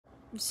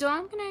So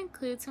I'm gonna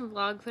include some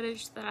vlog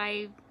footage that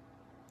I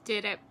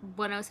did at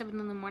 1:07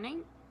 in the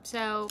morning.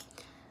 So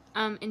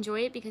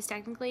enjoy it, because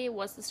technically it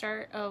was the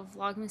start of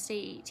Vlogmas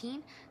Day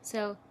 18.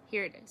 So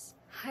here it is.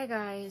 Hi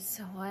guys,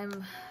 so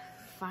I'm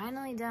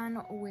finally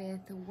done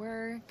with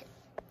work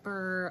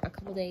for a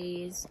couple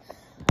days.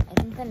 I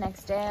think the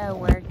next day I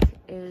work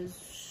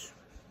is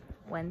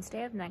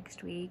Wednesday of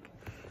next week.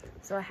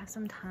 So I have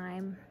some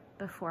time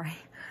before I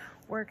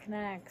work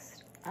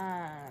next.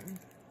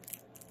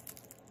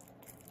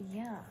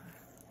 Yeah.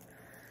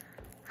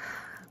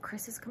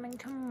 Chris is coming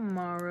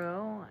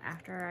tomorrow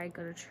after I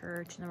go to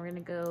church, and then we're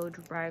gonna go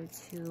drive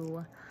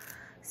to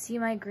see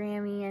my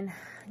Grammy and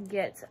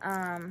get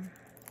some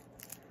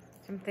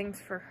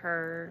things for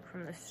her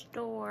from the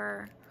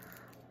store.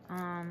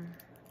 I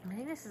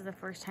think this is the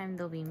first time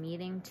they'll be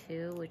meeting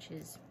too, which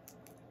is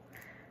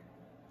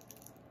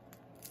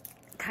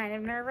kind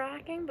of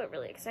nerve-wracking but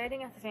really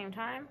exciting at the same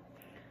time.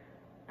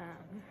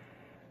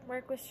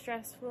 Work was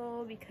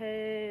stressful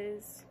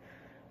because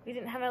we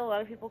didn't have a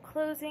lot of people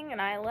closing,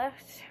 and I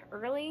left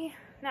early.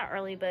 Not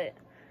early, but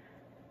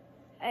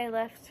I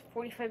left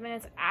 45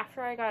 minutes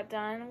after I got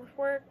done with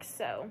work,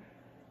 so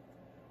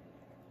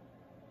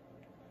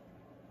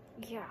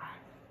yeah.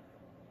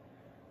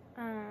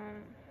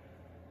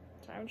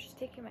 So I'm just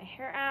taking my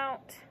hair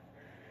out.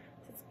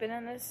 It's been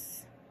in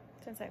this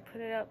since I put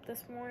it up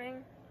this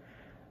morning,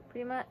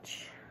 pretty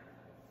much.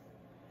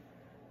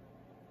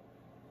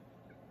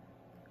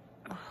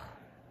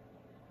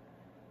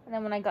 And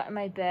then when I got in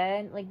my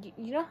bed, like,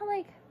 you know how,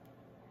 like,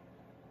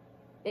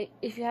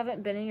 if you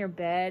haven't been in your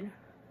bed,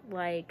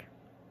 like,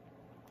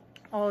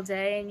 all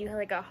day, and you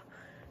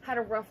had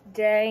a rough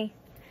day,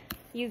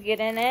 you get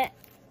in it,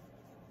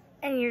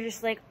 and you're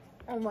just like,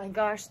 oh my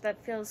gosh,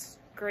 that feels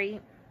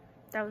great.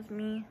 That was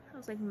me. I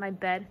was like, my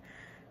bed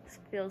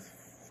feels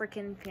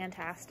freaking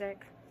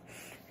fantastic.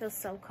 Feels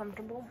so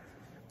comfortable.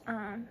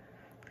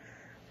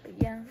 But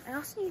yeah, I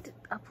also need to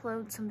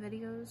upload some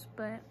videos,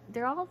 but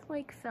they're all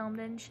like filmed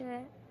and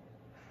shit.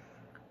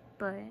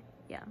 But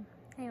yeah,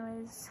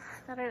 anyways,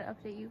 thought I'd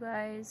update you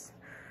guys.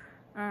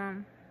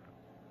 I'm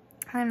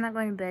not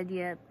going to bed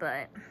yet,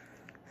 but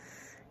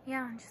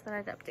yeah, just thought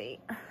I'd update.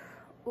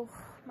 Oh,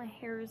 my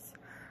hair's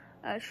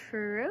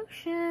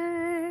atrocious.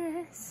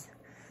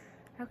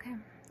 Okay,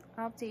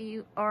 I'll update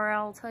you, or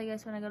I'll tell you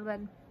guys when I go to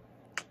bed.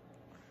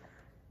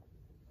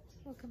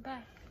 Welcome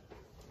back.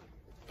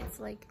 It's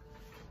like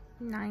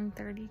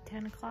 9:30,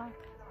 10 o'clock,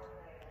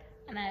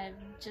 and I'm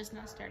just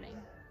now starting.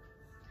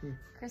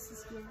 Chris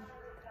is here.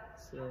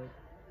 So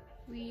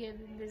We have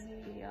been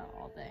busy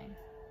all day,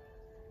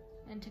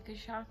 and took a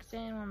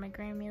Shockton where my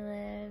Grammy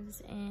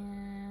lives,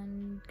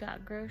 and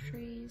got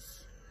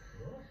groceries,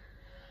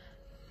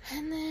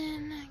 and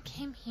then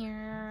came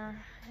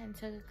here and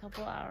took a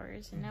couple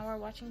hours, and now we're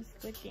watching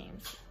Squid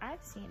Games.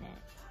 I've seen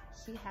it.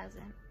 He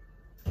hasn't.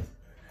 Do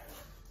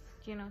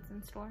you know what's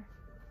in store?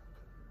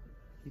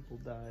 people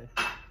die.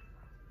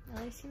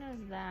 At least he knows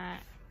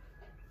that.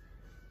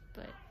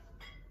 But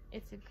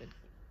it's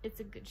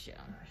a good show.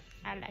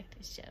 I like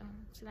this show.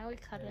 So now we're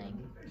cuddling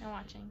and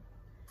watching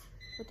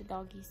with the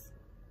doggies.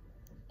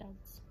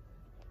 Dogs.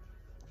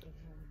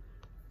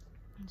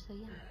 And so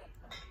yeah.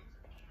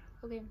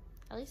 Okay,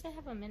 at least I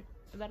have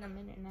about a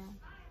minute now.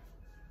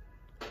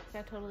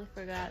 I totally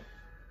forgot.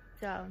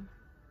 So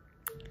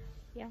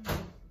yeah.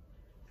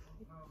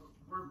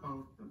 We're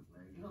both the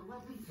play.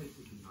 Let me take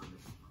the heat on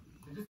this.